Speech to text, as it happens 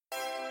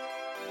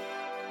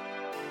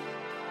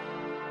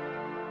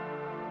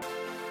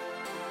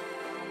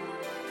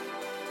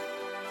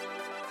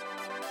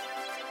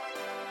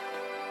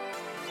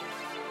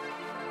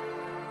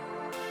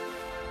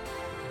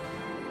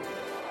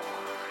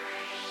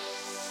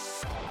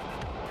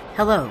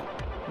Hello,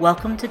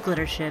 welcome to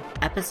Glittership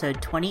episode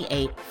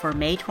 28 for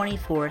May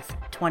 24th,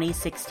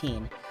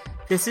 2016.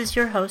 This is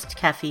your host,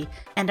 Kefi,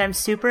 and I'm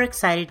super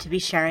excited to be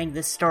sharing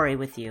this story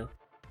with you.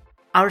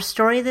 Our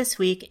story this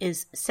week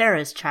is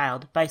Sarah's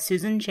Child by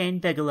Susan Jane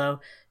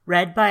Bigelow,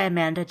 read by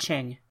Amanda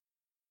Ching.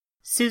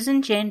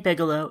 Susan Jane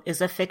Bigelow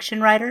is a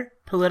fiction writer,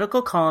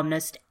 political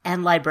columnist,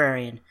 and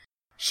librarian.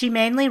 She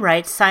mainly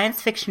writes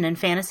science fiction and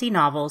fantasy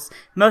novels,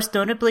 most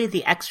notably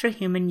the Extra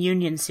Human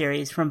Union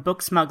series from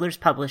Book Smugglers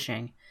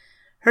Publishing.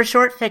 Her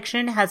short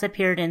fiction has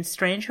appeared in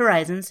Strange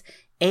Horizons,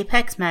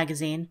 Apex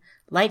Magazine,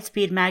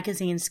 Lightspeed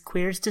Magazine's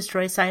Queers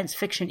Destroy Science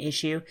Fiction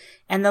issue,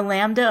 and the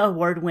Lambda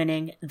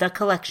Award-winning The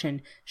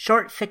Collection,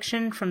 short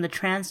fiction from the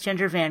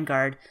Transgender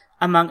Vanguard,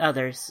 among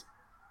others.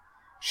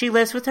 She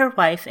lives with her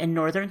wife in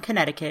northern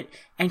Connecticut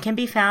and can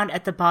be found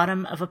at the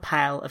bottom of a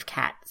pile of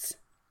cats.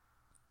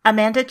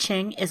 Amanda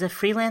Ching is a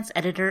freelance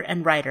editor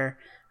and writer.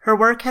 Her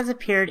work has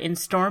appeared in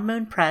Storm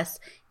Moon Press,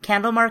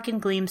 Candlemark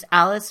and Gleam's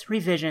Alice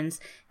Revisions,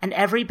 and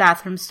every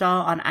bathroom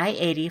stall on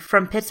I-80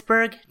 from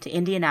Pittsburgh to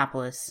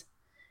Indianapolis.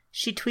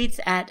 She tweets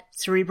at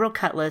Cerebral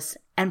Cutlass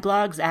and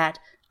blogs at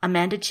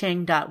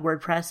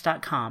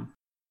amandaching.wordpress.com.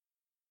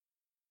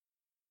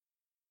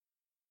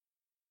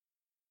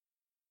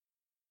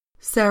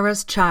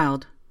 Sarah's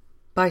Child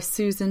by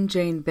Susan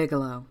Jane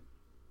Bigelow.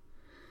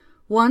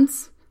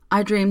 Once,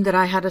 I dreamed that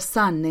I had a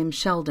son named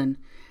Sheldon,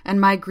 and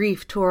my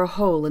grief tore a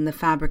hole in the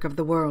fabric of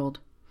the world.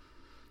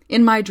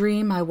 In my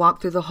dream, I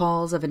walked through the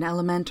halls of an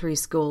elementary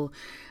school,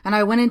 and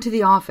I went into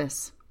the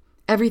office.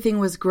 Everything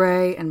was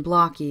gray and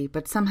blocky,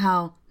 but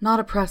somehow not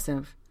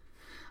oppressive.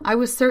 I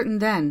was certain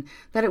then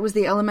that it was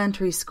the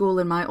elementary school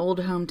in my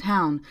old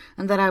hometown,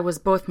 and that I was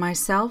both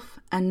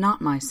myself and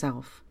not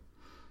myself.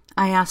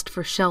 I asked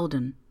for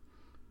Sheldon.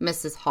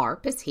 "Mrs.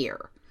 Harp is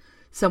here,"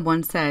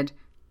 someone said,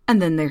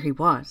 and then there he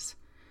was.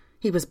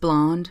 He was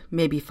blond,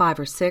 maybe 5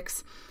 or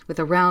 6, with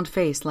a round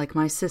face like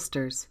my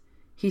sister's.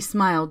 He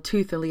smiled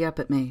toothily up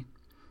at me.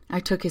 I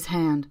took his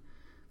hand.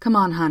 "Come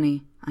on,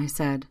 honey," I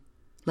said.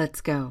 "Let's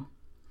go."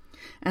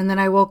 And then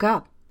I woke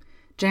up.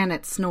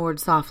 Janet snored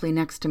softly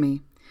next to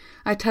me.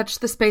 I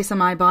touched the space on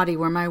my body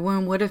where my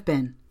womb would have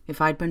been if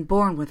I'd been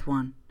born with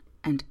one,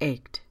 and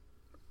ached.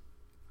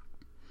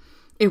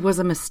 It was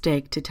a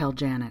mistake to tell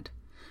Janet.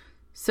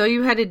 "So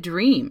you had a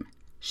dream,"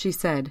 she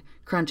said,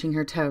 crunching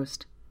her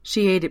toast.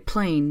 She ate it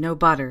plain, no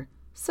butter.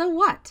 "So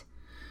what?"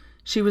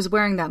 She was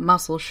wearing that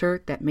muscle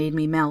shirt that made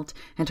me melt,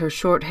 and her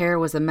short hair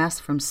was a mess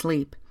from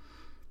sleep.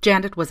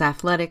 Janet was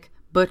athletic,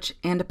 butch,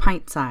 and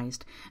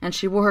pint-sized, and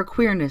she wore her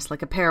queerness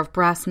like a pair of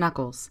brass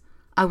knuckles.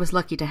 I was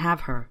lucky to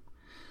have her.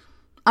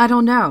 "I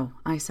don't know,"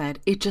 I said.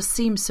 "It just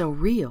seems so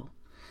real."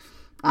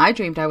 "I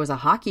dreamed I was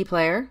a hockey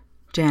player,"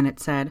 Janet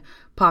said,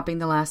 popping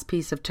the last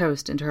piece of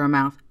toast into her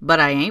mouth. "But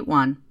I ain't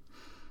one."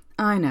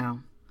 "I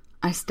know."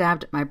 I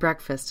stabbed at my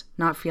breakfast,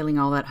 not feeling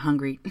all that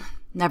hungry.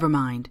 Never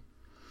mind.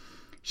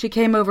 She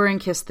came over and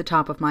kissed the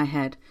top of my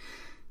head.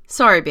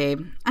 "Sorry,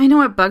 babe. I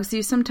know it bugs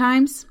you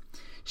sometimes."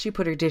 She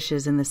put her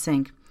dishes in the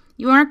sink.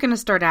 "You aren't going to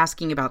start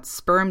asking about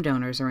sperm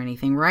donors or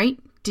anything, right?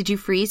 Did you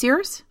freeze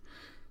yours?"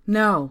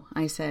 "No,"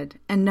 I said,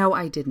 and no,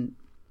 I didn't.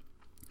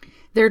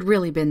 There'd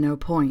really been no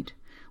point.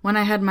 When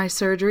I had my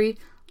surgery,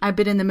 I'd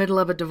been in the middle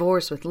of a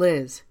divorce with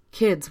Liz.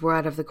 Kids were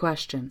out of the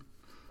question.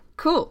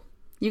 "Cool.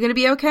 You going to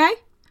be okay?"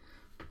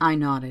 I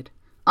nodded.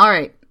 "All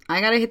right, I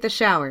got to hit the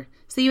shower.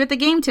 See you at the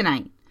game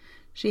tonight."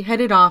 She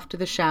headed off to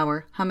the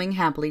shower, humming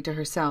happily to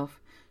herself.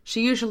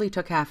 She usually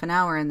took half an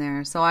hour in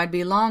there, so I'd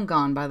be long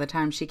gone by the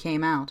time she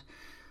came out.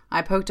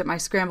 I poked at my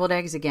scrambled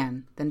eggs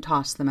again, then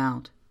tossed them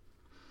out.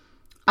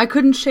 I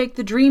couldn't shake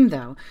the dream,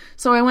 though,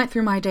 so I went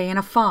through my day in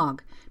a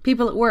fog.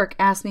 People at work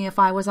asked me if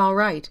I was all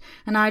right,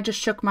 and I just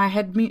shook my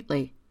head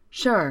mutely.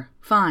 Sure,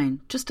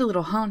 fine, just a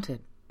little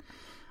haunted.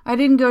 I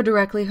didn't go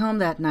directly home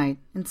that night.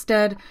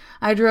 Instead,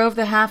 I drove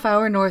the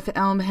half-hour north to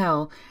Elm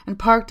Hill and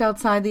parked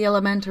outside the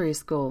elementary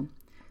school.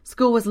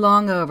 School was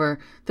long over,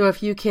 though a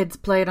few kids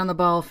played on the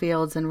ball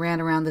fields and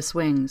ran around the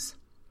swings.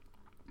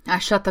 I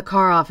shut the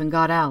car off and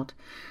got out.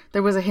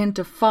 There was a hint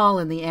of fall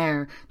in the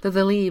air, though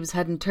the leaves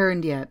hadn't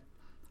turned yet.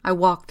 I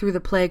walked through the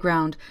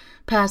playground,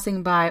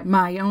 passing by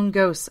my own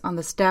ghosts on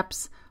the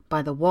steps,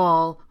 by the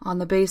wall, on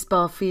the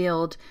baseball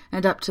field,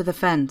 and up to the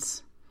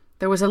fence.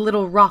 There was a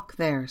little rock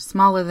there,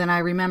 smaller than I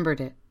remembered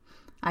it.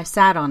 I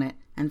sat on it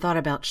and thought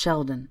about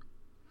Sheldon.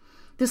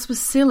 This was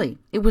silly.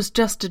 It was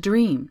just a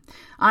dream.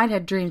 I'd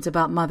had dreams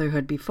about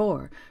motherhood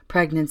before.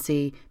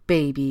 Pregnancy,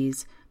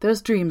 babies.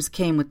 Those dreams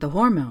came with the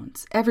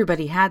hormones.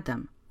 Everybody had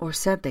them, or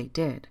said they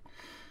did.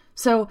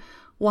 So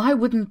why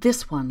wouldn't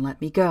this one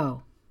let me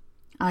go?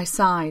 I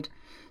sighed.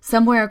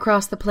 Somewhere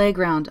across the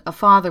playground, a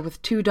father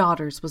with 2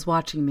 daughters was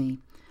watching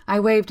me. I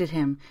waved at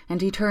him,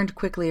 and he turned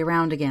quickly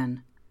around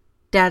again.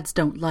 Dads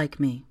don't like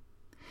me.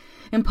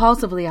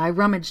 Impulsively, I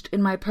rummaged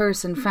in my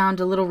purse and found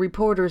a little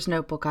reporter's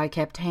notebook I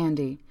kept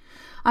handy.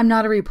 I'm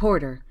not a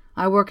reporter.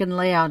 I work in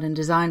layout and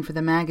design for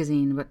the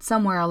magazine, but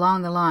somewhere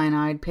along the line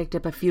I'd picked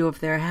up a few of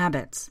their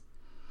habits.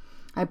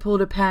 I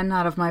pulled a pen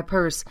out of my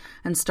purse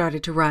and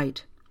started to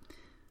write.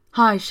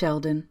 "Hi,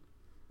 Sheldon."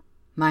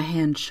 My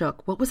hand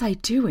shook. What was I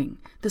doing?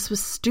 This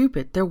was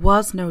stupid. There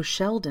was no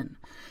Sheldon.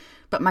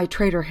 But my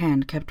traitor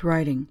hand kept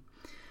writing.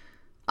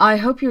 I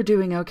hope you're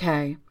doing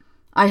okay.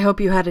 I hope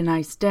you had a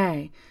nice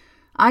day.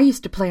 I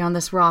used to play on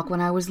this rock when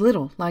I was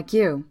little, like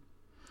you.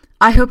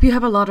 I hope you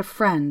have a lot of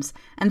friends,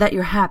 and that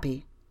you're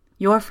happy.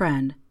 Your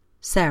friend,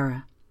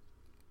 Sarah.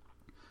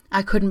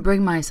 I couldn't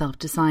bring myself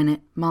to sign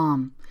it,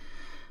 Mom.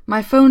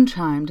 My phone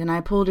chimed, and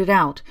I pulled it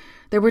out.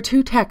 There were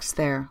 2 texts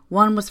there.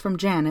 One was from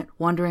Janet,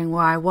 wondering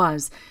where I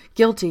was.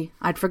 Guilty,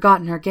 I'd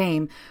forgotten her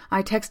game.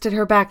 I texted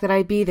her back that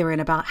I'd be there in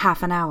about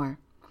half an hour.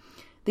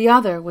 The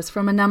other was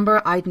from a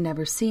number I'd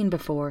never seen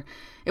before.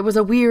 It was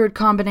a weird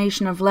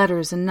combination of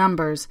letters and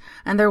numbers,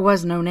 and there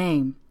was no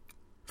name.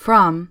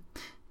 From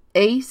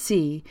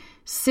AC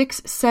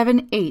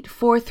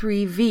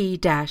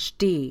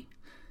 67843V-D.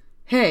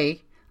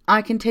 Hey,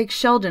 I can take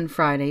Sheldon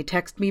Friday.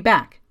 Text me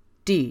back.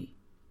 D.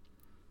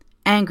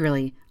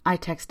 Angrily, I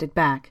texted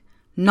back,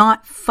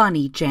 Not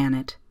funny,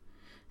 Janet,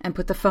 and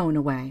put the phone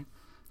away.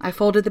 I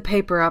folded the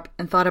paper up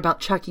and thought about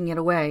chucking it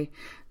away.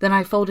 Then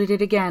I folded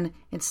it again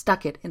and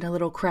stuck it in a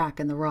little crack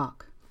in the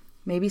rock.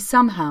 Maybe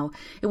somehow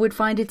it would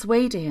find its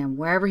way to him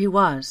wherever he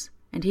was,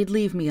 and he'd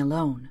leave me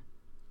alone.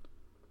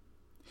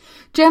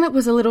 Janet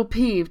was a little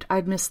peeved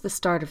I'd missed the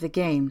start of the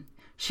game.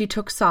 She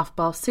took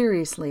softball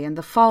seriously, and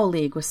the fall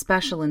league was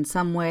special in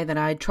some way that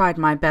I'd tried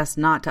my best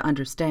not to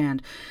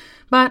understand.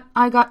 But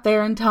I got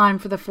there in time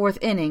for the 4th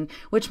inning,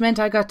 which meant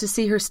I got to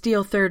see her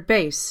steal third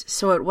base,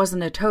 so it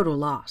wasn't a total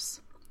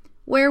loss.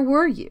 Where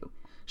were you?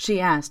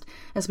 She asked,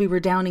 as we were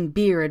downing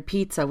beer and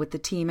pizza with the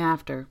team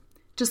after.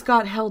 Just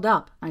got held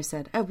up, I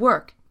said. At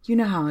work. You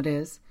know how it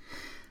is.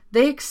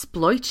 They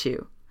exploit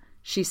you,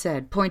 she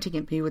said, pointing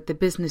at me with the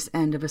business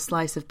end of a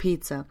slice of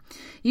pizza.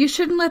 You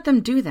shouldn't let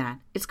them do that.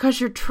 It's 'cause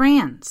you're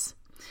trans.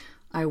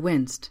 I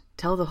winced.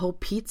 Tell the whole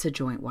pizza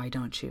joint, why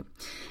don't you?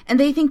 And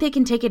they think they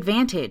can take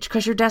advantage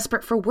 'cause you're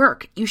desperate for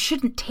work. You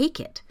shouldn't take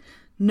it.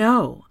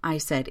 No, I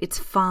said. It's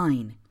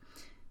fine.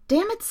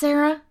 Damn it,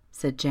 Sarah,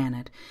 said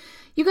Janet.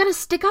 You gotta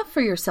stick up for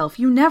yourself.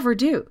 You never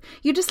do.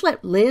 You just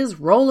let Liz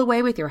roll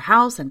away with your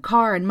house and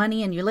car and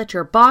money, and you let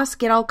your boss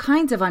get all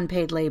kinds of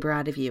unpaid labor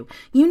out of you.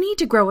 You need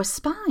to grow a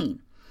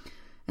spine.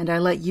 And I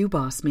let you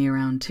boss me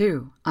around,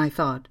 too, I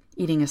thought,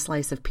 eating a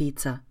slice of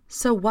pizza.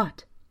 So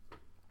what?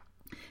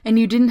 And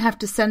you didn't have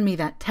to send me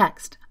that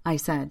text, I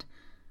said.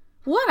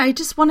 What? I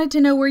just wanted to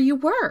know where you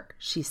were,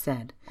 she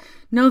said.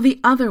 No, the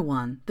other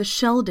one, the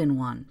Sheldon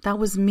one. That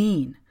was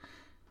mean.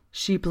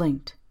 She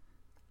blinked.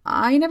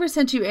 I never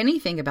sent you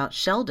anything about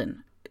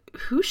Sheldon.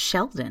 Who's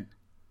Sheldon?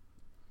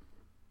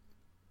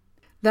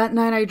 That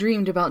night I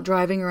dreamed about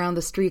driving around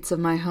the streets of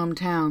my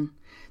hometown.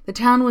 The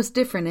town was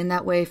different in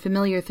that way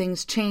familiar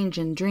things change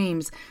in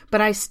dreams,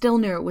 but I still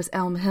knew it was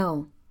Elm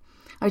Hill.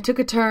 I took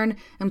a turn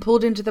and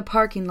pulled into the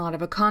parking lot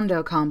of a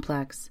condo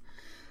complex.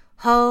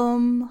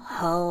 Home,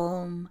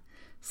 home,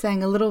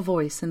 sang a little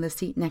voice in the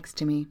seat next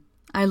to me.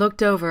 I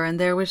looked over, and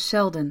there was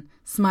Sheldon,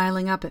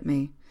 smiling up at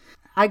me.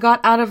 I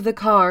got out of the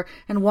car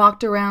and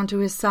walked around to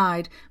his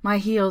side, my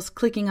heels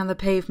clicking on the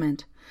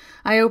pavement.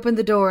 I opened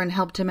the door and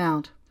helped him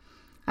out.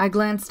 I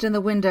glanced in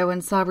the window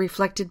and saw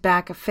reflected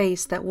back a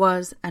face that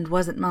was and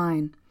wasn't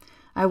mine.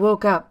 I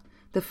woke up.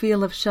 The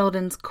feel of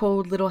Sheldon's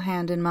cold little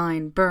hand in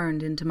mine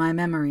burned into my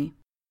memory.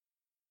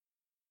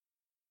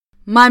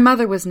 My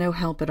mother was no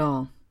help at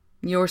all.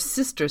 Your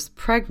sister's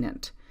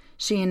pregnant,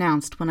 she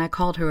announced when I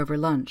called her over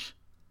lunch.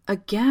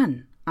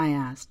 Again? I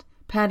asked.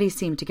 Patty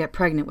seemed to get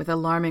pregnant with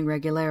alarming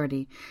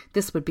regularity.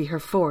 This would be her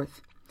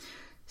 4th.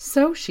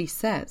 So she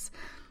says.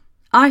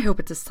 I hope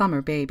it's a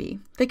summer baby.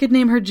 They could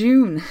name her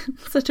June.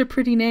 Such a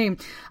pretty name.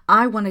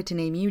 I wanted to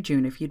name you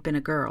June if you'd been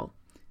a girl.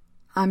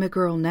 I'm a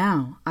girl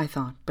now, I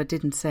thought, but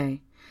didn't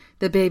say.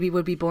 The baby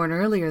would be born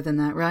earlier than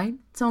that, right?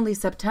 It's only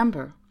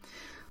September.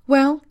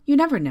 Well, you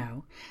never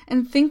know.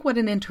 And think what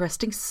an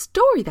interesting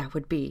story that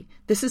would be.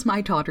 This is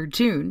my daughter,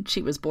 June.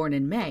 She was born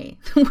in May.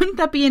 Wouldn't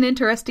that be an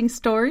interesting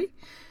story?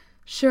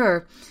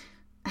 Sure.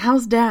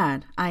 How's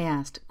Dad? I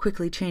asked,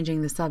 quickly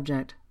changing the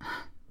subject.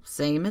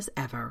 Same as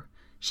ever,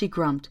 she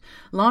grumped,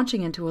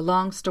 launching into a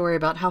long story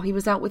about how he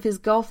was out with his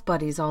golf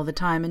buddies all the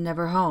time and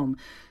never home.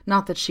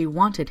 Not that she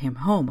wanted him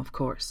home, of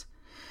course.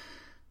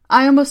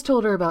 I almost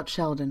told her about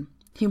Sheldon.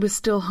 He was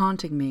still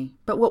haunting me,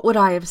 but what would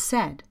I have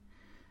said?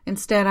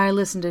 Instead, I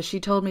listened as she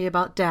told me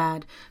about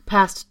Dad,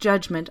 passed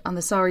judgment on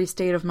the sorry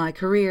state of my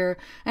career,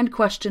 and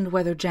questioned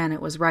whether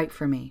Janet was right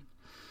for me.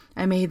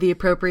 I made the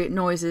appropriate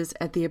noises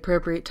at the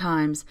appropriate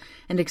times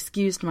and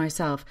excused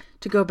myself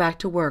to go back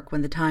to work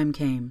when the time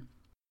came.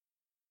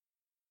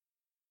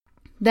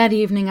 That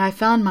evening I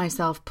found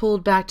myself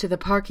pulled back to the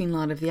parking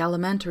lot of the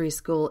elementary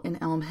school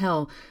in Elm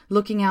Hill,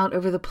 looking out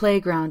over the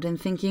playground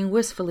and thinking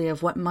wistfully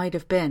of what might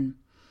have been.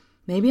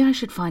 Maybe I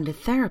should find a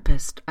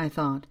therapist, I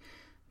thought.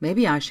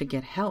 Maybe I should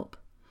get help.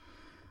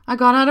 I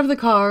got out of the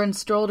car and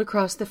strolled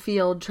across the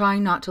field,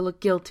 trying not to look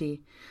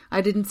guilty.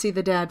 I didn't see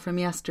the Dad from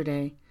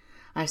yesterday.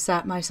 I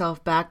sat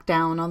myself back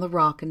down on the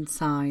rock and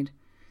sighed.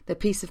 The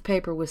piece of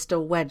paper was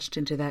still wedged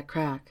into that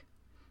crack.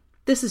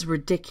 This is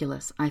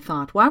ridiculous, I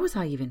thought. Why was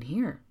I even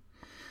here?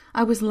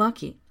 I was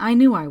lucky. I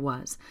knew I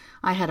was.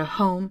 I had a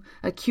home,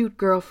 a cute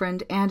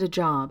girlfriend, and a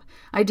job.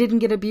 I didn't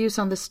get abuse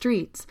on the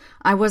streets.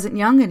 I wasn't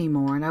young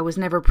anymore, and I was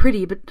never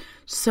pretty, but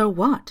so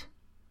what?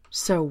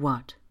 So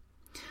what?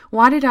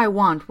 Why did I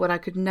want what I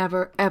could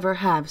never, ever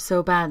have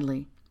so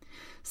badly?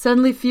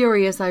 Suddenly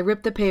furious, I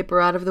ripped the paper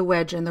out of the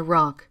wedge in the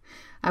rock.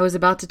 I was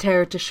about to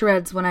tear it to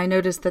shreds when I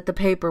noticed that the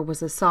paper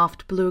was a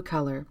soft blue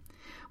color.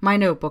 My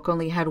notebook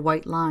only had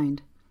white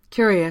lined.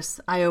 Curious,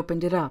 I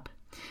opened it up.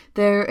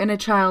 There, in a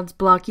child's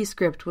blocky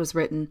script, was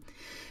written,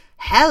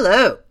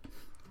 "Hello.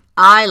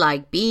 I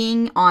like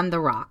being on the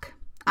rock.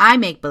 I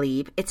make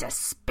believe it's a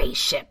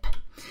spaceship.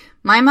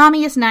 My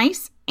mommy is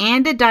nice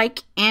and a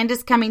dyke and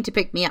is coming to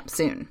pick me up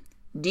soon.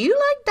 Do you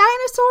like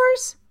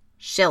dinosaurs?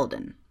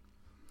 Sheldon."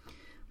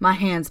 My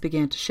hands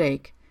began to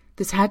shake.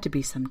 This had to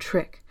be some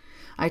trick.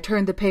 I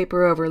turned the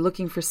paper over,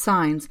 looking for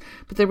signs,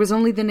 but there was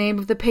only the name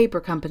of the paper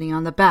company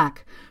on the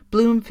back.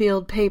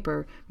 Bloomfield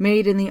Paper,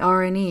 made in the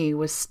R&E,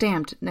 was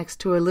stamped next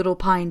to a little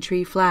pine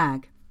tree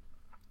flag.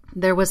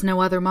 There was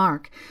no other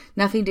mark,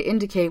 nothing to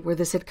indicate where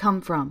this had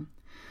come from.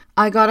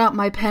 I got out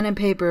my pen and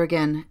paper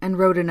again and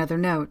wrote another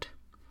note.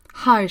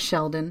 "Hi,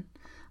 Sheldon.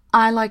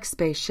 I like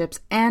spaceships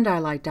and I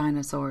like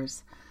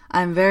dinosaurs.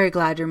 I'm very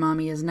glad your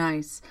mommy is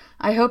nice.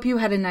 I hope you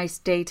had a nice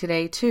day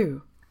today,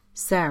 too.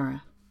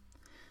 Sarah."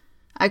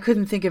 I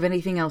couldn't think of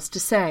anything else to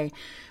say.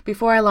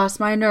 Before I lost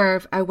my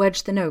nerve, I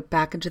wedged the note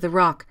back into the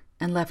rock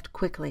and left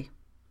quickly.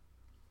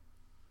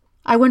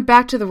 I went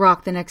back to the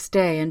rock the next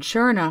day, and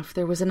sure enough,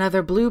 there was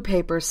another blue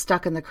paper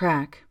stuck in the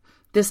crack.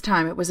 This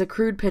time it was a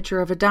crude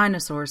picture of a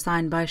dinosaur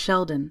signed by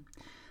Sheldon.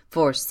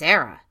 "For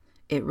Sarah,"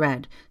 it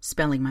read,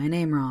 spelling my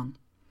name wrong.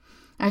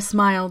 I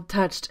smiled,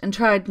 touched, and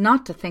tried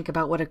not to think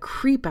about what a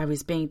creep I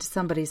was being to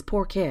somebody's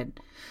poor kid.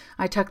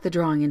 I tucked the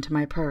drawing into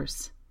my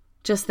purse.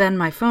 Just then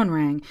my phone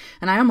rang,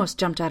 and I almost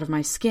jumped out of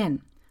my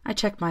skin. I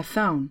checked my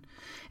phone.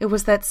 It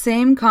was that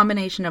same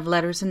combination of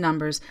letters and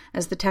numbers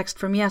as the text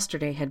from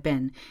yesterday had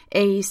been,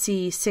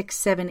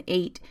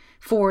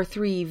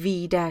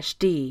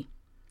 AC67843V-D.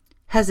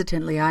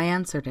 Hesitantly, I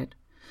answered it.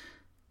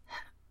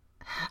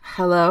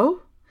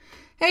 "Hello?"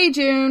 "Hey,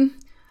 June,"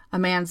 a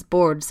man's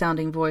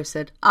bored-sounding voice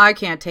said. "I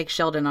can't take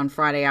Sheldon on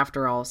Friday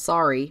after all.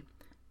 Sorry."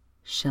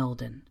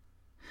 Sheldon.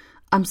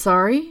 "I'm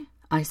sorry?"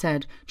 I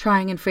said,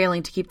 trying and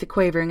failing to keep the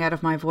quavering out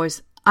of my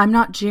voice. "I'm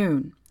not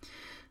June."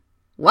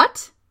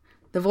 "What?"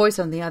 The voice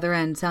on the other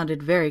end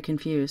sounded very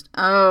confused.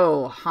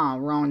 "Oh,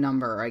 wrong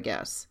number, I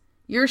guess.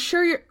 You're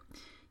sure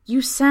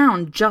You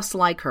sound just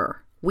like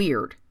her.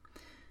 Weird."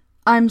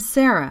 "I'm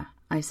Sarah,"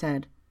 I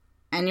said.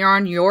 "And you're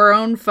on your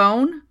own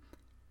phone?"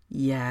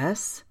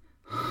 "Yes."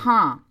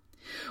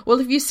 Well,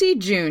 if you see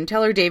June,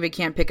 tell her David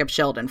can't pick up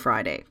Sheldon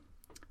Friday."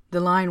 The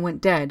line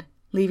went dead,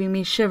 leaving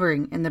me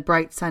shivering in the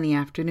bright sunny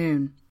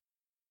afternoon.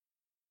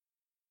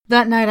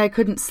 That night I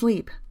couldn't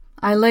sleep.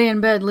 I lay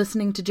in bed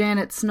listening to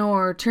Janet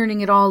snore,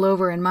 turning it all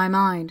over in my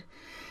mind.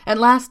 At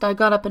last I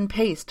got up and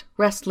paced,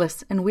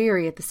 restless and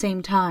weary at the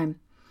same time.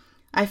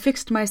 I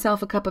fixed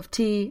myself a cup of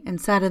tea and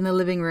sat in the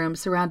living room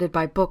surrounded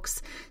by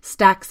books,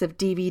 stacks of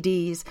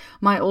DVDs,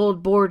 my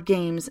old board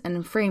games,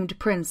 and framed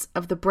prints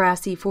of the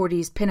brassy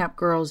 40s pin-up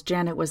girls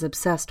Janet was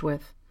obsessed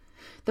with.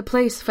 The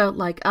place felt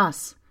like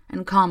us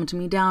and calmed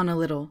me down a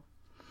little.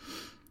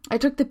 I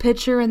took the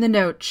picture and the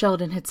note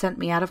Sheldon had sent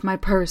me out of my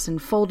purse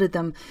and folded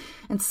them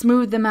and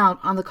smoothed them out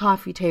on the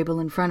coffee table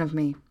in front of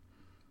me.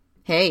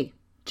 "Hey,"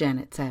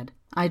 Janet said.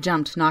 I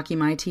jumped, knocking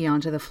my tea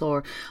onto the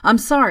floor. "I'm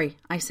sorry,"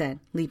 I said,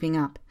 leaping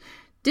up.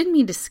 "Didn't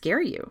mean to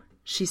scare you,"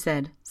 she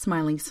said,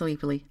 smiling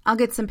sleepily. "I'll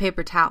get some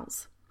paper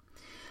towels."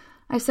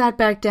 I sat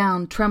back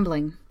down,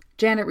 trembling.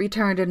 Janet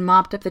returned and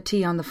mopped up the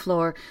tea on the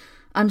floor.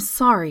 "I'm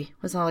sorry,"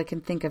 was all I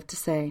could think of to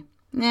say.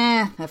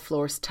 That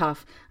floor's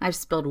tough. I've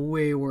spilled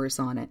way worse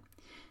on it."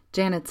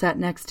 Janet sat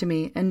next to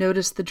me and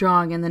noticed the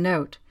drawing and the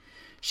note.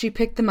 She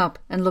picked them up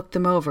and looked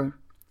them over.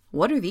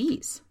 "What are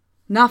these?"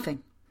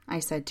 "Nothing," I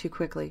said too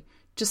quickly.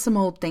 "Just some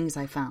old things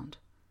I found."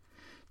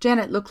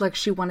 Janet looked like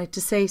she wanted to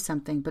say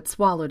something, but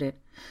swallowed it.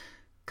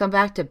 "Come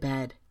back to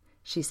bed,"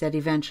 she said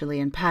eventually,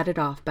 and padded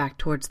off back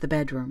towards the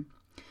bedroom.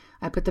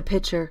 I put the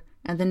picture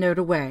and the note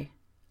away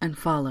and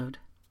followed.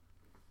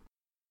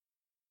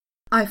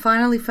 I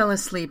finally fell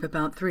asleep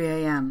about 3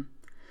 a.m.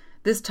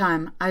 This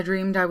time I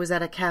dreamed I was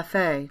at a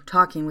cafe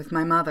talking with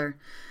my mother,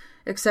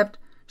 except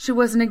she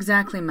wasn't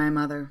exactly my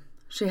mother.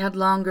 She had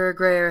longer,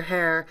 grayer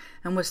hair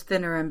and was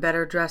thinner and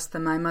better dressed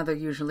than my mother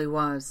usually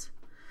was.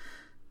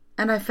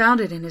 "And I found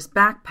it in his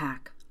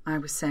backpack," I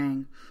was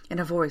saying, in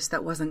a voice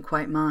that wasn't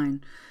quite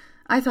mine.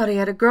 "I thought he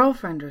had a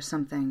girlfriend or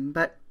something,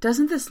 but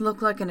doesn't this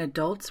look like an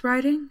adult's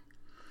writing?"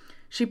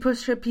 She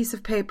pushed a piece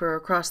of paper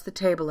across the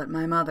table at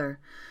my mother.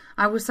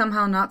 I was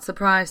somehow not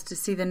surprised to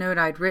see the note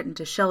I'd written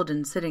to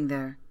Sheldon sitting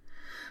there.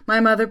 My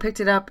mother picked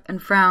it up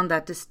and frowned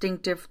that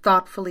distinctive,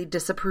 thoughtfully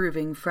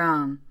disapproving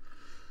frown.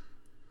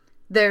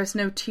 "There's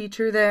no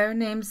teacher there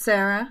named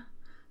Sarah?"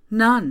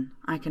 "None,"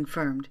 I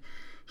confirmed.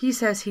 "He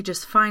says he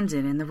just finds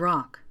it in the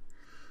rock."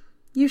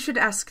 "You should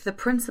ask the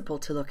principal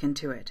to look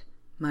into it,"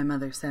 my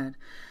mother said.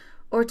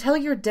 "Or tell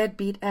your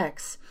deadbeat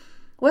ex.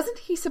 Wasn't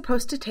he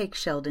supposed to take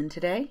Sheldon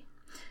today?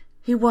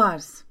 He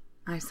was,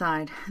 I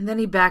sighed, and then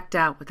he backed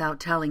out without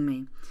telling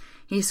me.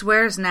 He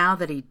swears now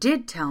that he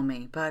did tell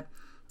me, but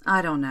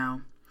I don't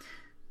know.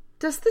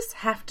 Does this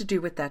have to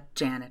do with that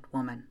Janet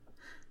woman?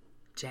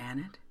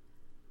 Janet?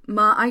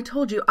 Ma, I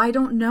told you I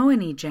don't know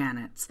any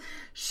Janets.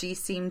 She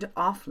seemed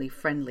awfully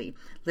friendly,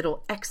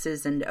 little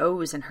X's and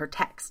O's in her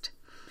text.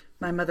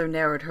 My mother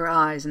narrowed her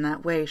eyes in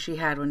that way she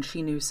had when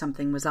she knew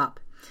something was up.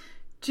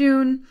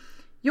 June,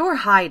 you're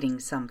hiding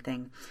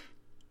something.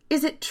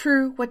 Is it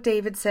true what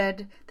David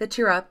said, that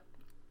you're up?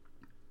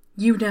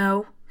 You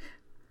know?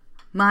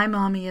 My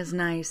mommy is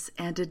nice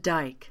and a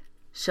dyke,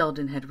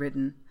 Sheldon had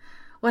written.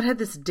 What had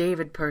this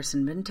David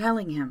person been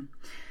telling him?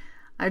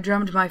 I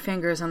drummed my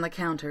fingers on the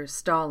counter,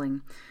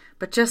 stalling.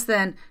 But just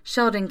then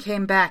Sheldon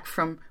came back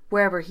from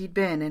wherever he'd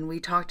been, and we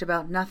talked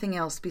about nothing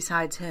else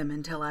besides him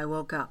until I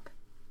woke up.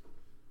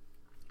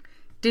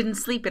 Didn't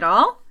sleep at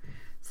all?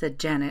 Said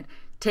Janet,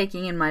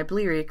 taking in my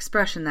bleary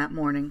expression that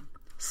morning.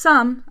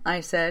 Some,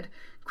 I said,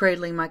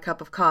 cradling my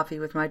cup of coffee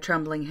with my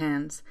trembling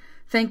hands.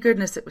 Thank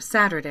goodness it was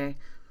Saturday.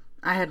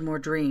 I had more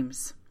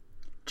dreams.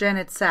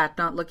 Janet sat,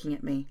 not looking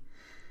at me.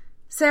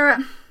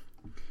 Sarah,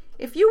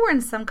 if you were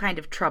in some kind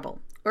of trouble,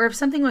 or if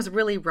something was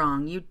really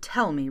wrong, you'd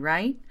tell me,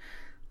 right?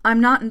 I'm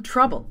not in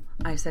trouble,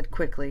 I said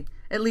quickly.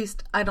 At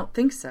least, I don't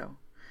think so.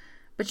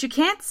 But you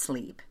can't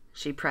sleep,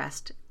 she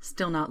pressed,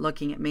 still not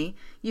looking at me.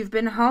 You've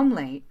been home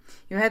late.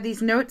 You had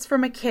these notes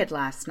from a kid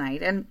last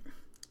night, and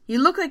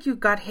you look like you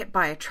got hit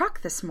by a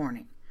truck this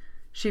morning.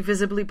 She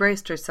visibly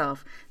braced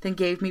herself, then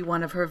gave me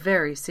one of her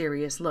very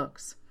serious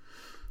looks.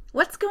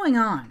 What's going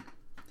on?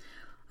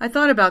 I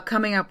thought about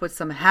coming up with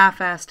some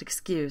half-assed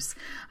excuse.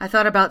 I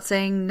thought about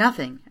saying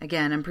nothing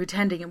again and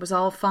pretending it was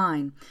all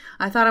fine.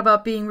 I thought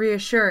about being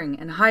reassuring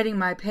and hiding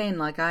my pain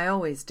like I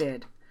always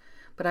did.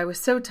 But I was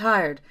so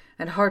tired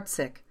and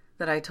heartsick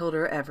that I told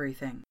her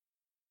everything.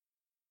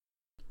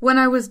 When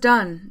I was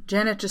done,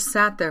 Janet just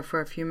sat there for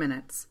a few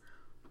minutes.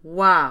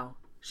 Wow,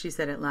 she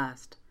said at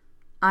last.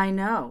 I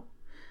know.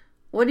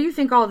 What do you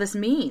think all this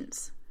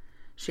means?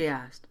 She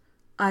asked.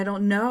 I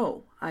don't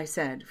know, I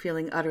said,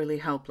 feeling utterly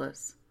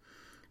helpless.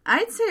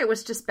 I'd say it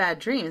was just bad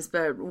dreams,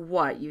 but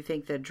what, you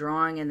think the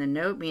drawing and the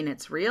note mean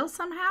it's real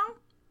somehow?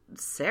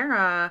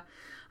 Sarah,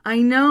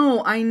 I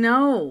know,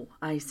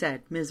 I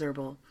said,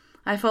 miserable.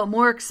 I felt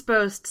more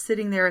exposed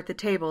sitting there at the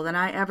table than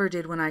I ever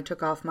did when I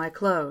took off my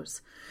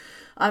clothes.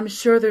 I'm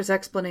sure there's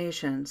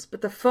explanations,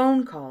 but the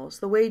phone calls,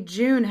 the way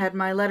June had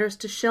my letters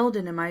to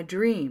Sheldon in my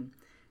dream.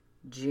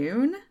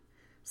 June?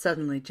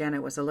 Suddenly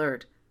Janet was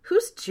alert.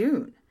 Who's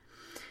June?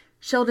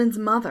 Sheldon's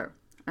mother.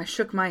 I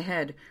shook my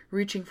head,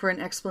 reaching for an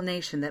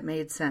explanation that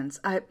made sense.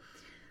 I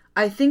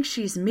think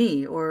she's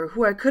me, or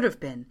who I could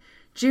have been.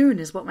 June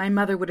is what my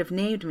mother would have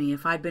named me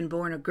if I'd been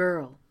born a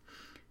girl.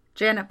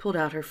 Janet pulled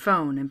out her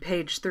phone and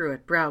paged through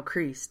it, brow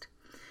creased.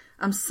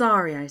 I'm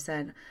sorry, I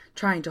said,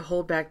 trying to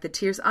hold back the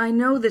tears. I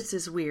know this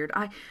is weird.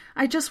 I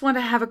just want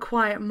to have a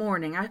quiet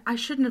morning. I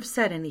shouldn't have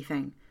said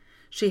anything.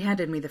 She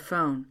handed me the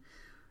phone.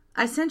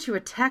 I sent you a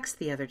text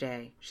the other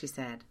day, she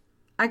said.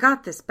 I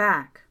got this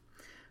back.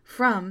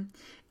 From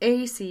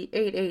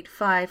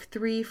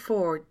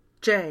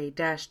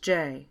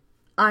AC88534J-J.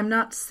 I'm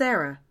not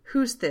Sarah.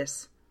 Who's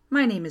this?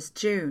 My name is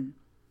June.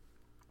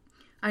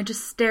 I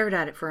just stared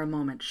at it for a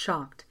moment,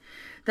 shocked.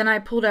 Then I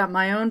pulled out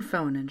my own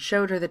phone and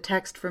showed her the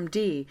text from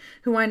Dee,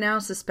 who I now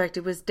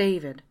suspected was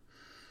David.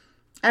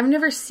 I've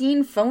never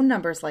seen phone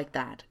numbers like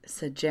that,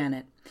 said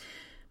Janet,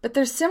 but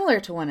they're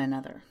similar to one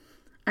another.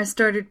 I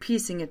started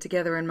piecing it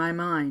together in my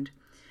mind.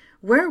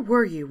 Where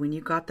were you when you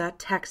got that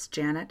text,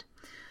 Janet?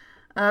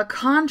 A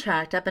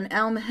contract up in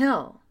Elm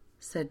Hill,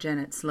 said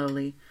Janet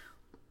slowly.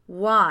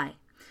 Why?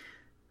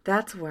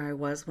 That's where I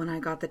was when I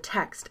got the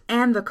text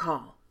and the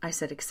call, I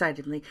said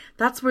excitedly.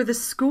 That's where the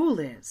school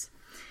is.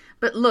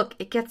 But look,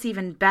 it gets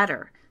even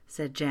better,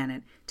 said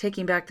Janet,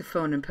 taking back the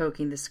phone and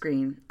poking the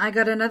screen. I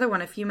got another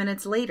one a few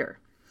minutes later.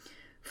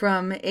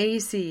 From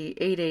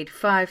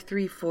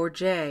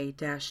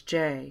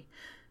AC88534J-J.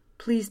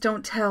 Please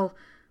don't tell,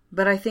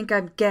 but I think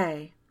I'm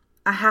gay.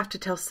 I have to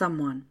tell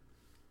someone.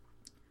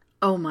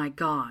 Oh, my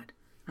God,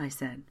 I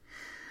said.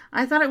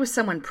 I thought it was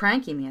someone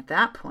pranking me at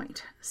that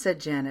point, said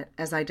Janet,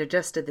 as I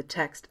digested the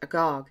text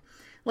agog.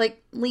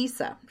 Like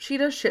Lisa, she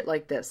does shit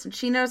like this, and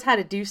she knows how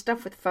to do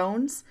stuff with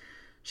phones.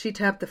 She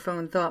tapped the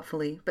phone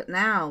thoughtfully, but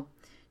now,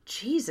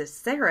 Jesus,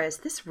 Sarah, is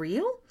this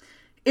real?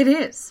 It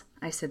is,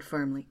 I said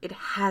firmly. It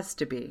has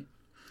to be.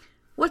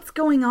 What's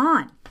going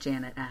on?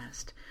 Janet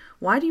asked.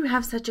 Why do you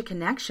have such a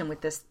connection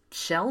with this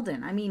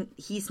Sheldon? I mean,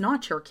 he's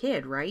not your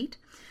kid, right?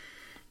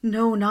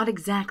 No, not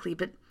exactly,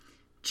 but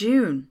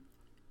June,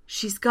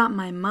 she's got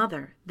my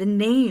mother, the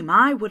name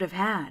I would have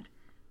had.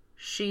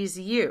 She's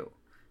you,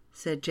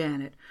 said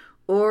Janet,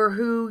 or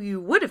who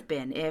you would have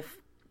been if...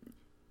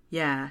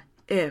 Yeah,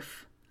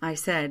 if, I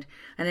said,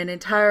 and an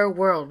entire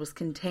world was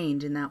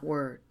contained in that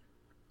word.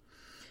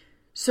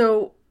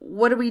 So,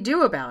 what do we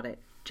do about it?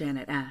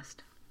 Janet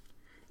asked.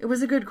 It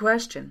was a good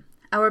question.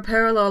 Our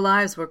parallel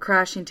lives were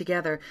crashing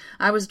together.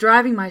 I was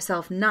driving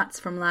myself nuts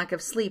from lack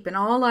of sleep, and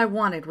all I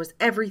wanted was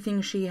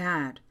everything she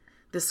had.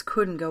 This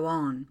couldn't go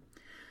on.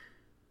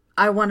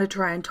 I want to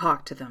try and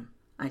talk to them,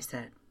 I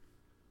said.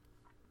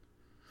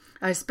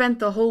 I spent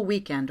the whole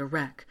weekend a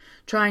wreck,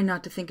 trying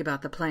not to think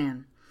about the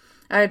plan.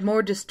 I had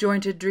more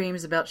disjointed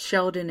dreams about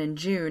Sheldon and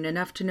June,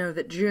 enough to know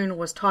that June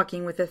was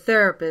talking with a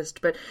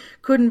therapist but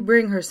couldn't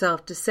bring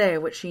herself to say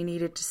what she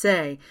needed to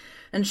say,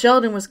 and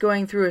Sheldon was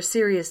going through a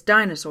serious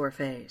dinosaur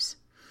phase.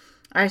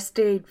 I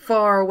stayed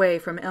far away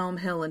from Elm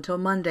Hill until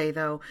Monday,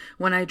 though,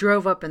 when I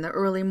drove up in the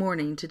early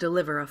morning to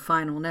deliver a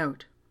final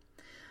note.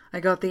 I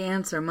got the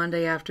answer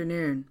Monday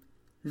afternoon.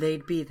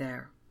 They'd be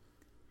there.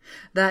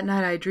 That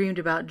night I dreamed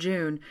about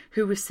June,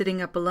 who was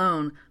sitting up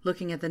alone,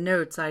 looking at the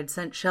notes I'd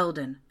sent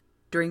Sheldon,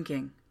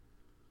 drinking.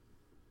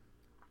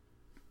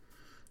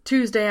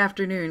 Tuesday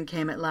afternoon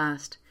came at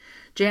last.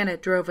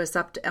 Janet drove us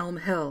up to Elm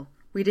Hill.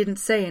 We didn't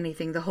say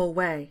anything the whole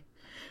way.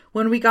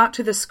 When we got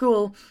to the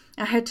school,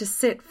 I had to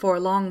sit for a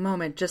long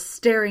moment just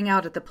staring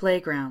out at the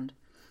playground.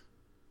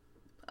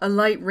 A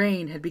light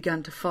rain had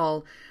begun to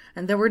fall,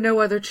 and there were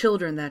no other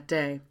children that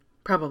day,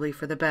 probably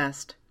for the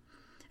best.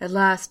 At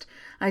last,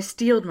 I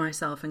steeled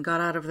myself and got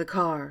out of the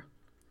car.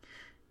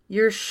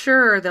 "You're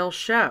sure they'll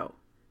show?"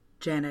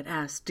 Janet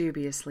asked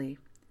dubiously.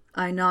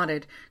 I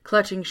nodded,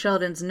 clutching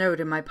Sheldon's note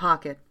in my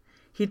pocket.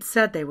 He'd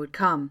said they would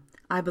come.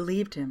 I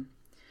believed him.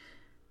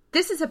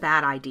 "This is a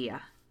bad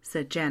idea,"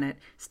 said Janet,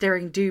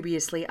 staring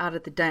dubiously out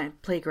at the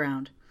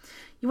playground.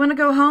 "You want to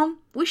go home?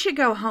 We should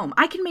go home.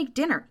 I can make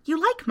dinner. You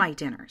like my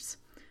dinners."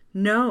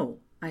 "No,"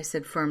 I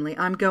said firmly.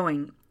 "I'm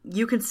going.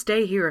 You can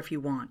stay here if you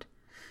want."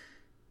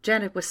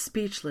 Janet was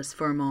speechless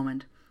for a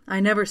moment.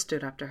 I never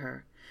stood up to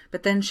her.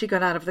 But then she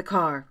got out of the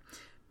car.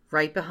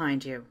 "Right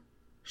behind you,"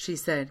 she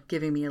said,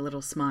 giving me a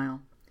little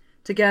smile.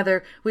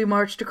 Together, we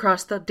marched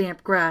across the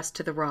damp grass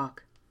to the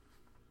rock.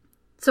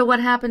 "So what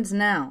happens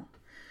now?"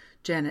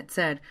 Janet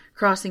said,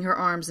 crossing her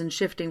arms and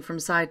shifting from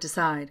side to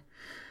side.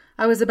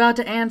 I was about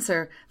to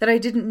answer that I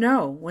didn't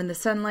know when the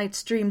sunlight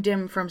streamed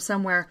dim from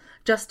somewhere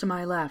just to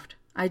my left.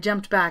 I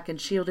jumped back and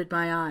shielded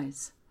my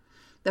eyes.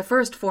 The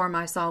first form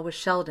I saw was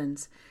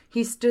Sheldon's.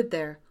 He stood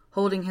there,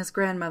 holding his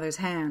grandmother's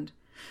hand.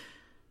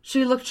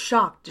 She looked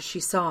shocked as she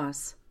saw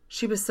us.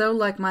 She was so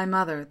like my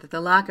mother that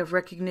the lack of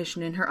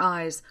recognition in her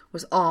eyes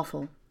was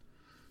awful.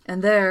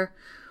 And there,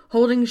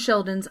 holding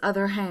Sheldon's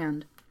other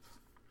hand,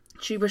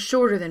 she was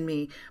shorter than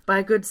me by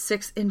a good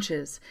 6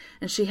 inches,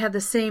 and she had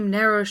the same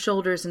narrow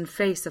shoulders and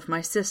face of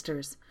my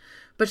sister's.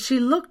 But she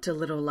looked a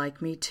little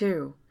like me,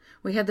 too.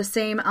 We had the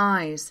same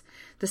eyes,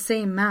 the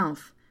same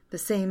mouth, the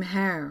same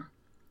hair.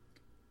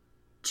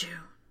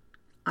 "June,"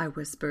 I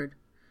whispered.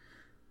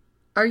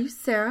 "Are you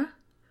Sarah?"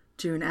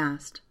 June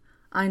asked.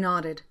 I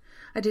nodded.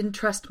 I didn't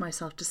trust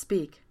myself to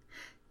speak.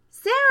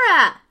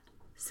 "Sarah!"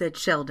 said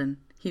Sheldon.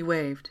 He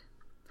waved.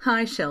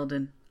 "Hi,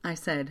 Sheldon," I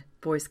said,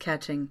 voice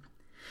catching.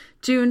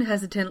 June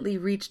hesitantly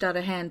reached out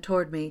a hand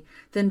toward me,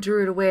 then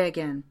drew it away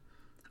again.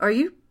 "Are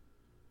you...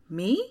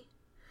 me?"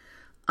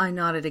 I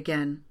nodded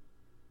again.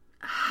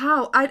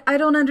 "How? I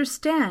don't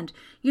understand.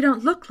 You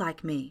don't look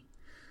like me."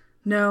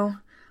 "No,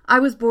 I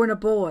was born a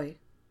boy."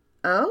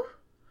 "Oh?"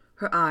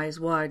 Her eyes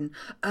widened.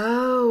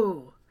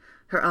 "Oh!"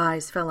 Her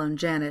eyes fell on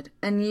Janet.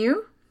 "And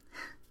you?"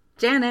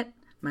 "Janet,"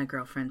 my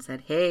girlfriend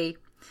said. "Hey."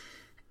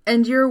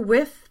 "And you're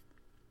with...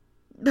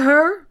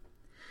 her?"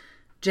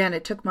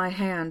 Janet took my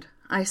hand.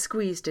 I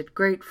squeezed it,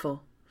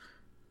 grateful.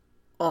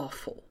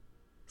 "Awful,"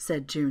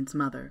 said June's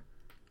mother.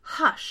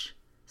 "Hush,"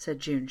 said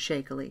June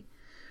shakily.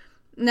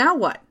 "Now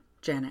what?"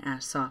 Janet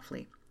asked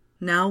softly.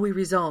 "Now we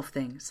resolve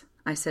things,"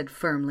 I said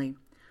firmly.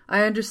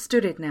 I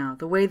understood it now,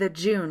 the way that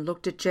June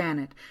looked at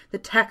Janet, the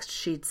text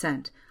she'd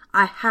sent.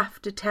 I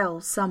have to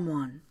tell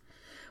someone.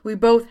 We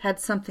both had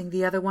something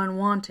the other one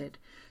wanted.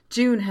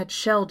 June had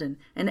Sheldon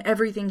and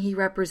everything he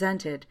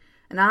represented,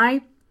 and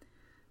I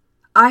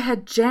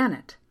had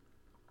Janet.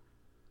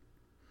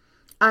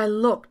 I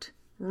looked,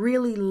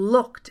 really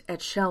looked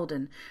at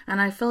Sheldon, and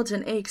I felt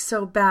an ache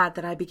so bad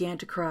that I began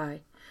to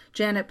cry.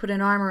 Janet put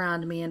an arm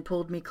around me and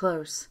pulled me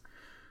close.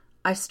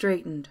 I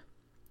straightened.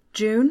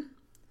 "June?"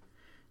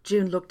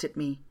 June looked at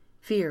me,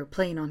 fear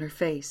plain on her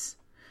face.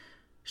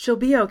 "She'll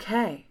be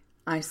okay,"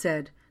 I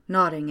said,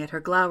 nodding at her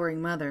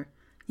glowering mother.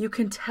 "You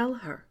can tell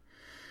her.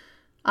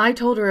 I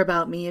told her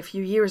about me a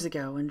few years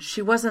ago, and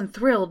she wasn't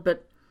thrilled,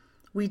 but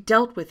we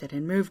dealt with it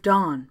and moved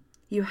on.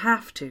 You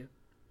have to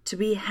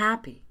be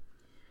happy."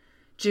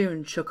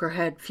 June shook her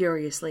head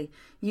furiously.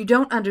 "You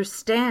don't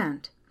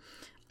understand."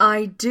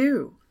 "I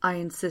do," I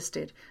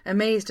insisted,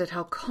 amazed at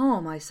how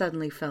calm I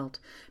suddenly felt.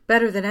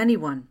 "Better than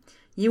anyone.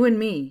 You and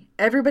me.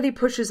 Everybody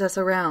pushes us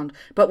around,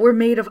 but we're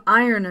made of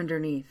iron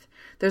underneath.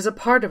 There's a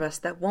part of us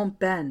that won't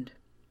bend."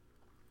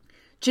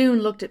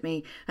 June looked at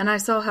me, and I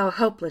saw how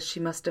helpless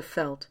she must have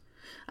felt.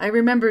 I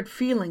remembered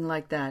feeling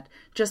like that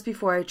just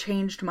before I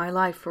changed my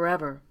life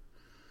forever.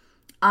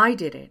 "I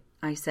did it,"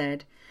 I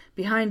said.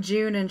 Behind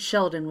June and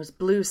Sheldon was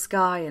blue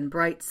sky and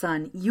bright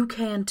sun. "You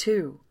can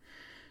too."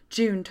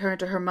 June turned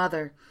to her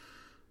mother.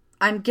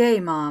 "I'm gay,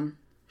 Mom,"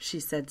 she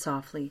said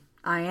softly.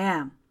 I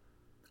am.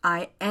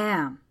 I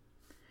am.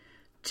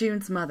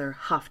 June's mother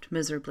huffed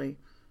miserably.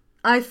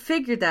 I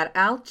figured that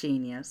out,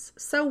 genius.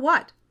 So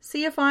what?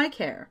 See if I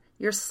care.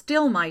 You're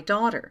still my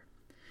daughter.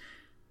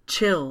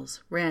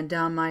 Chills ran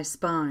down my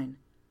spine.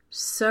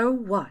 So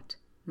what?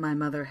 My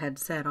mother had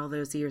said all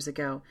those years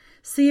ago.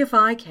 See if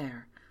I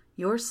care.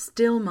 You're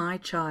still my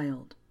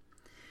child.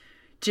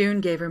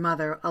 June gave her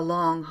mother a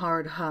long,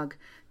 hard hug,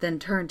 then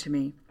turned to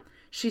me.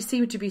 She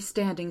seemed to be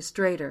standing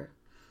straighter.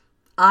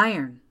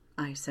 Iron,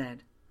 I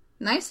said.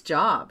 Nice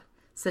job,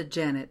 said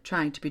Janet,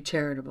 trying to be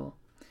charitable.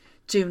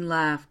 June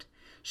laughed.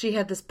 She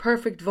had this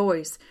perfect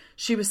voice.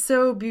 She was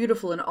so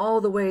beautiful in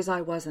all the ways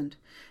I wasn't.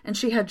 And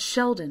she had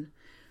Sheldon.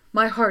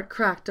 My heart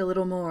cracked a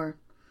little more.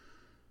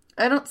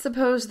 I don't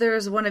suppose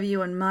there's one of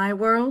you in my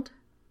world,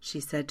 she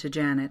said to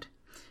Janet.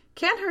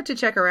 Can't hurt to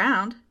check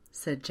around,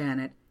 said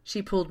Janet.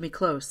 She pulled me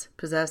close,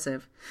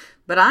 possessive.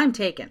 But I'm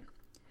taken.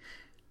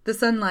 The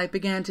sunlight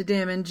began to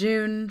dim, and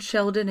June,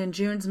 Sheldon, and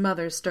June's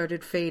mother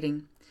started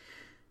fading.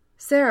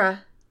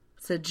 Sarah,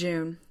 said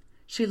June.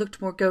 She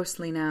looked more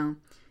ghostly now.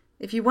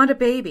 If you want a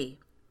baby,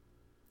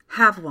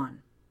 have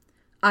one.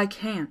 I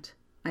can't,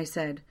 I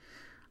said.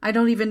 I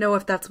don't even know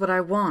if that's what I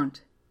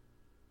want.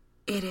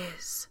 It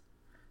is,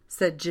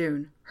 said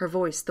June, her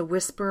voice the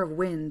whisper of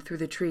wind through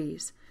the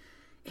trees.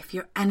 If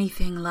you're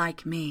anything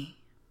like me.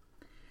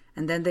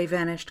 And then they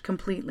vanished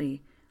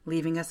completely,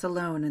 leaving us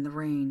alone in the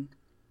rain.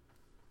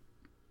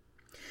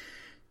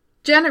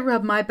 Janet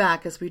rubbed my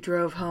back as we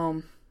drove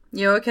home.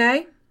 You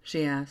okay?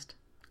 She asked.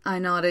 I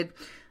nodded.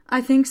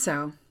 I think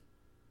so.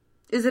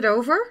 Is it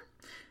over?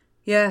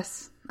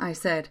 Yes, I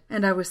said,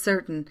 and I was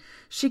certain.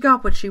 She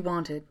got what she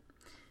wanted.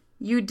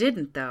 You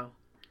didn't, though,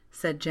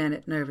 said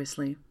Janet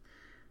nervously.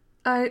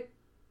 I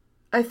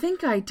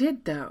think I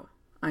did, though,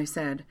 I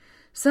said.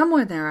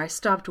 Somewhere there I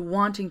stopped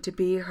wanting to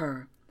be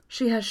her.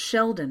 She has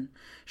Sheldon.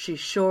 She's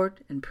short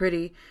and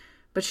pretty,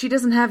 but she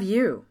doesn't have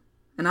you,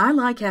 and I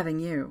like having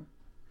you.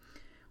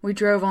 We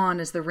drove on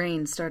as the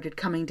rain started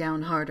coming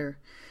down harder.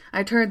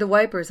 I turned the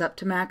wipers up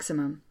to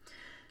maximum.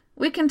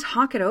 We can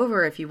talk it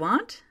over if you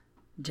want,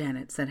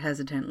 Janet said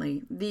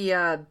hesitantly.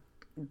 The,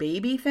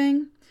 baby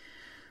thing?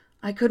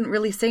 I couldn't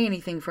really say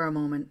anything for a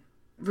moment.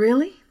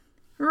 Really?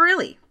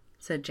 Really,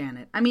 said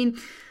Janet. I mean,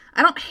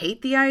 I don't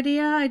hate the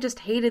idea. I just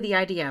hated the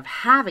idea of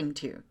having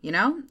to, you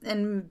know?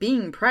 And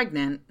being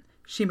pregnant.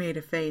 She made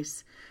a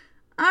face.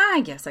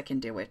 I guess I can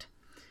do it.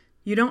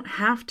 You don't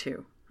have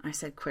to, I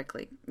said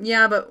quickly.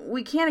 Yeah, but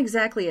we can't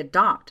exactly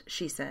adopt,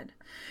 she said.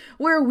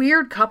 We're a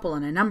weird couple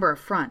on a number of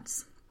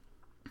fronts.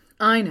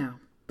 I know,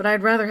 but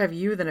I'd rather have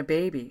you than a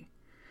baby.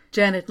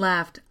 Janet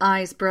laughed,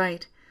 eyes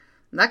bright.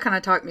 That kind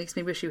of talk makes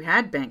me wish you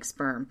had bank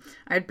sperm.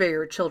 I'd bear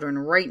your children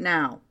right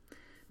now.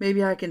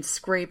 Maybe I can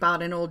scrape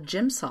out an old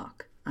gym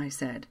sock, I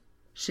said.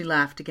 She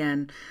laughed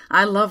again.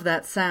 I loved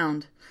that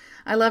sound.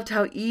 I loved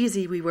how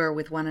easy we were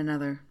with one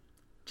another.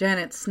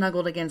 Janet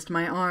snuggled against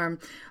my arm.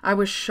 I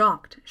was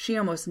shocked. She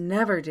almost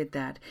never did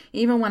that,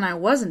 even when I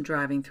wasn't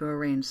driving through a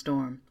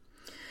rainstorm.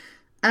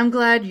 I'm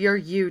glad you're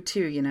you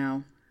too, you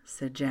know,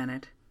 said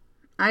Janet.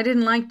 I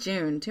didn't like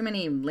June. Too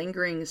many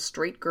lingering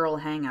straight girl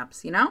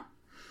hang-ups, you know?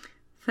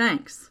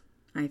 Thanks,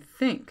 I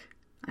think,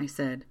 I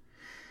said.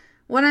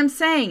 What I'm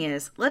saying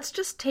is, let's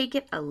just take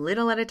it a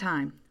little at a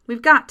time.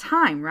 We've got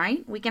time,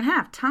 right? We can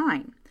have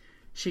time.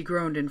 She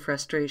groaned in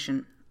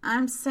frustration.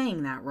 I'm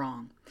saying that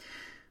wrong.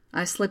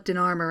 I slipped an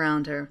arm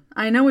around her.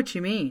 I know what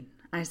you mean,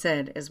 I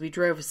said as we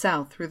drove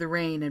south through the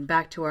rain and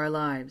back to our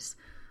lives.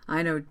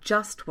 I know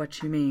just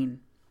what you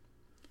mean.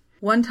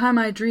 One time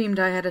I dreamed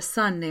I had a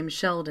son named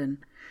Sheldon.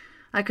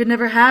 I could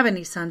never have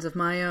any sons of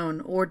my own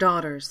or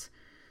daughters.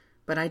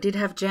 But I did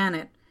have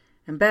Janet,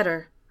 and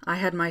better, I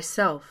had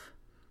myself.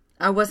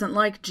 I wasn't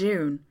like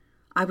June.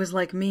 I was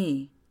like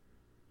me.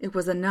 It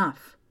was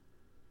enough.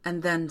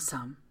 And then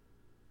some.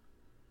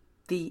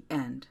 The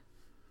end.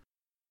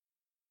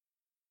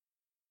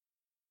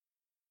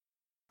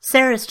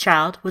 Sarah's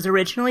Child was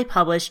originally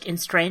published in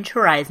Strange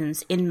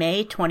Horizons in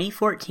May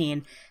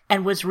 2014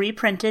 and was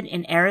reprinted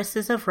in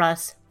Heiresses of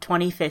Russ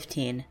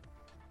 2015.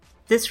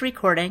 This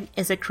recording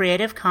is a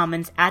Creative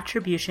Commons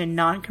Attribution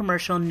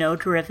Non-Commercial No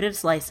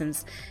Derivatives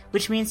license,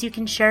 which means you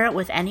can share it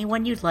with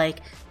anyone you'd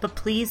like, but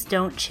please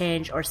don't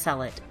change or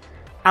sell it.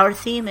 Our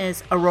theme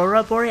is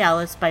Aurora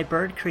Borealis by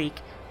Bird Creek,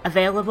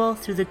 available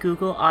through the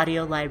Google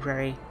Audio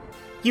Library.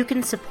 You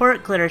can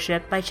support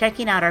Glittership by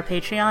checking out our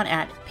Patreon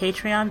at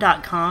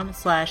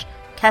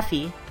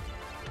patreon.com/Kefi,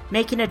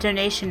 making a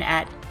donation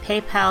at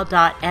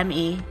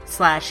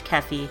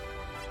paypal.me/Kefi,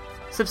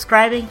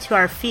 subscribing to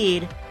our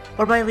feed,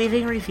 or by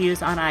leaving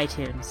reviews on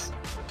iTunes.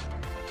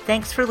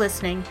 Thanks for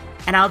listening,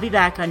 and I'll be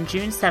back on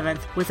June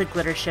 7th with a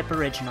Glittership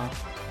original.